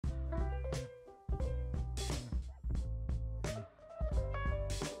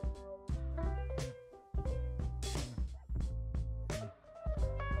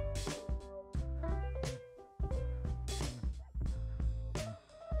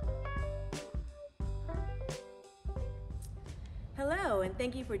Hello, and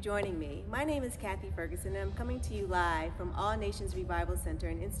thank you for joining me. My name is Kathy Ferguson, and I'm coming to you live from All Nations Revival Center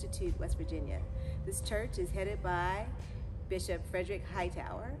in Institute, West Virginia. This church is headed by Bishop Frederick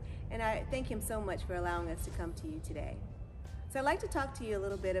Hightower, and I thank him so much for allowing us to come to you today. So I'd like to talk to you a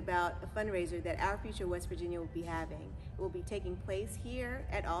little bit about a fundraiser that Our Future West Virginia will be having. It will be taking place here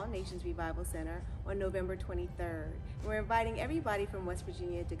at All Nations Revival Center on November 23rd. And we're inviting everybody from West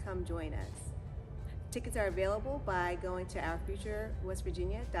Virginia to come join us. Tickets are available by going to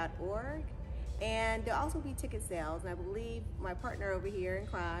ourfuturewestvirginia.org, and there'll also be ticket sales, and I believe my partner over here in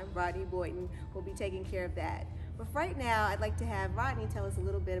crime, Rodney Boyden, will be taking care of that. But for right now, I'd like to have Rodney tell us a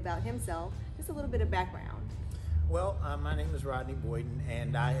little bit about himself, just a little bit of background. Well, my name is Rodney Boyden,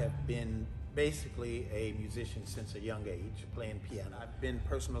 and I have been basically a musician since a young age, playing piano. I've been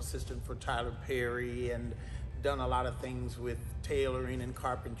personal assistant for Tyler Perry and done a lot of things with tailoring and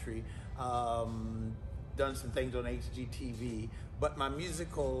carpentry. Done some things on HGTV, but my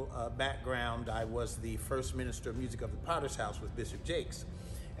musical background, I was the first minister of music of the Potter's House with Bishop Jakes.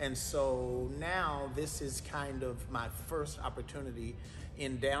 And so now this is kind of my first opportunity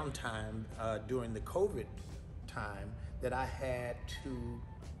in downtime during the COVID time that I had to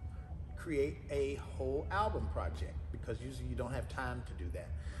create a whole album project, because usually you don't have time to do that.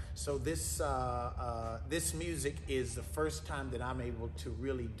 So this this music is the first time that I'm able to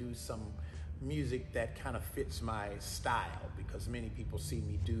really do some music that kind of fits my style, because many people see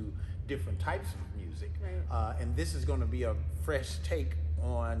me do different types of music. Right. And this is going to be a fresh take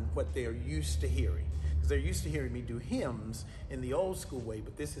on what they're used to hearing, because they're used to hearing me do hymns in the old school way,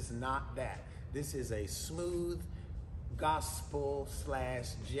 but this is not that. This is a smooth gospel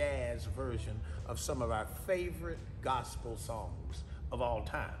 / jazz version of some of our favorite gospel songs of all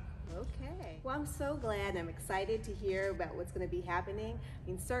time. Okay. Well, I'm so glad. I'm excited to hear about what's going to be happening. I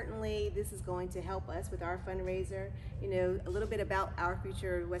mean, certainly this is going to help us with our fundraiser. You know, a little bit about Our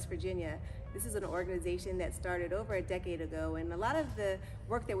Future West Virginia. This is an organization that started over a decade ago, and a lot of the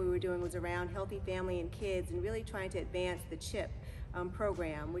work that we were doing was around healthy family and kids, and really trying to advance the CHIP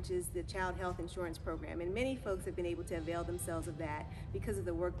program, which is the Child Health Insurance Program. And many folks have been able to avail themselves of that because of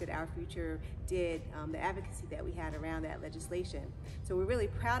the work that Our Future did, the advocacy that we had around that legislation. So we're really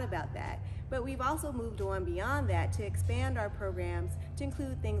proud about that. But we've also moved on beyond that to expand our programs to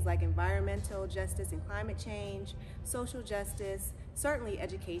include things like environmental justice and climate change, social justice, certainly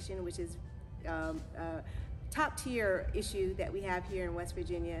education, which is top tier issue that we have here in West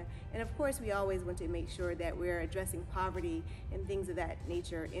Virginia. And of course, we always want to make sure that we're addressing poverty and things of that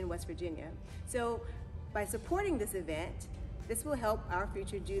nature in West Virginia. So by supporting this event, this will help Our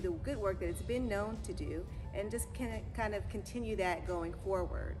Future do the good work that it's been known to do, and just kind of continue that going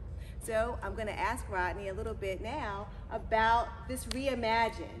forward. So I'm going to ask Rodney a little bit now about this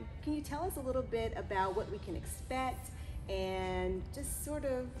Reimagine. Can you tell us a little bit about what we can expect, and just sort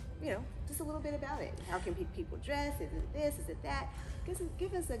of, you know, just a little bit about it? How can people dress? Is it this? Is it that?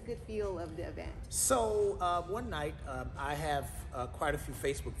 Give us a good feel of the event. So one night, I have quite a few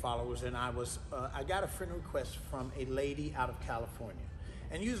Facebook followers, and I got a friend request from a lady out of California.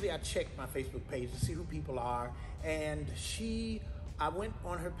 And usually I check my Facebook page to see who people are, and I went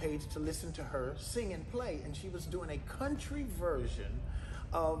on her page to listen to her sing and play, and she was doing a country version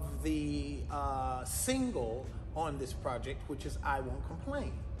of the single on this project, which is I Won't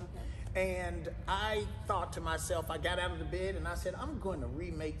Complain. Okay. And I thought to myself, I got out of the bed and I said, I'm going to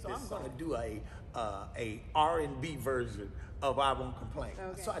remake this. I'm going to do a R&B version of I Won't Complain.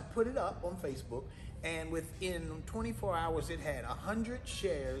 Okay. So I put it up on Facebook, and within 24 hours it had 100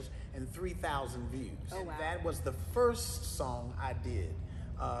 shares and 3,000 views. Oh, wow. That was the first song I did.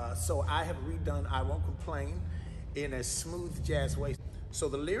 So I have redone I Won't Complain in a smooth jazz way. So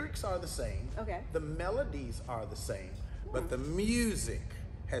the lyrics are the same, okay, the melodies are the same, but the music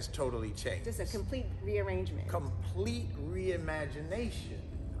has totally changed. Just a complete rearrangement. Complete reimagination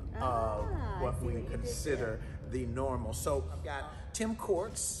of what we consider the normal. So I've got Tim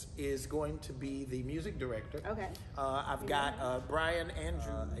Courts is going to be the music director. Okay. I've got Brian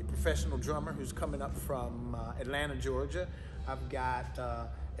Andrew, a professional drummer who's coming up from Atlanta, Georgia. I've got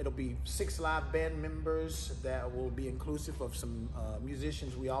it'll be 6 live band members that will be inclusive of some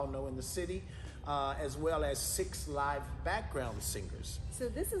musicians we all know in the city, as well as 6 live background singers. So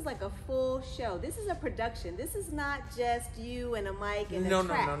this is like a full show. This is a production. This is not just you and a mic and a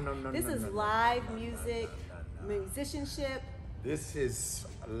track. No. This is live music, musicianship. This is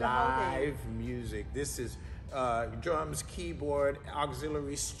live music. This is drums, keyboard,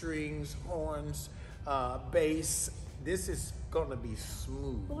 auxiliary strings, horns, bass. This is going to be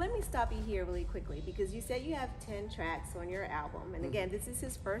smooth. Well, let me stop you here really quickly, because you said you have 10 tracks on your album. And again, this is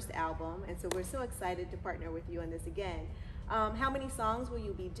his first album, and so we're so excited to partner with you on this again. How many songs will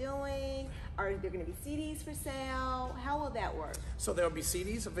you be doing? Are there going to be CDs for sale? How will that work? So there'll be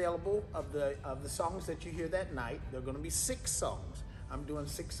CDs available of the songs that you hear that night. There are going to be 6 songs. I'm doing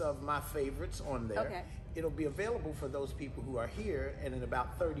 6 of my favorites on there. Okay. It'll be available for those people who are here, and in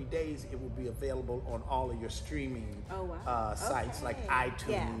about 30 days, it will be available on all of your streaming sites like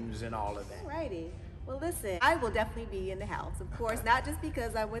iTunes and all of that. Alrighty. Well, listen, I will definitely be in the house, of course, not just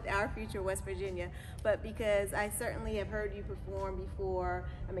because I'm with Our Future West Virginia, but because I certainly have heard you perform before.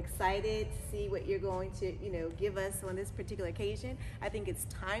 I'm excited to see what you're going to, give us on this particular occasion. I think it's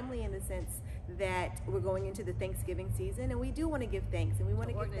timely in the sense that we're going into the Thanksgiving season, and we do want to give thanks, and we want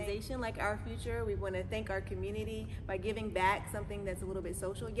to give an organization like Our Future. We want to thank our community by giving back something that's a little bit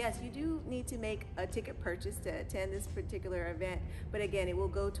social. Yes, you do need to make a ticket purchase to attend this particular event, but again, it will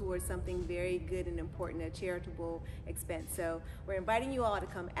go towards something very good and important, a charitable expense. So we're inviting you all to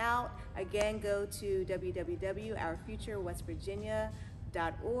come out. Again, go to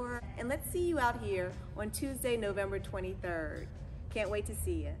www.ourfuturewestvirginia.org, and let's see you out here on Tuesday, November 23rd. Can't wait to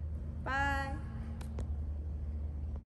see you. Bye.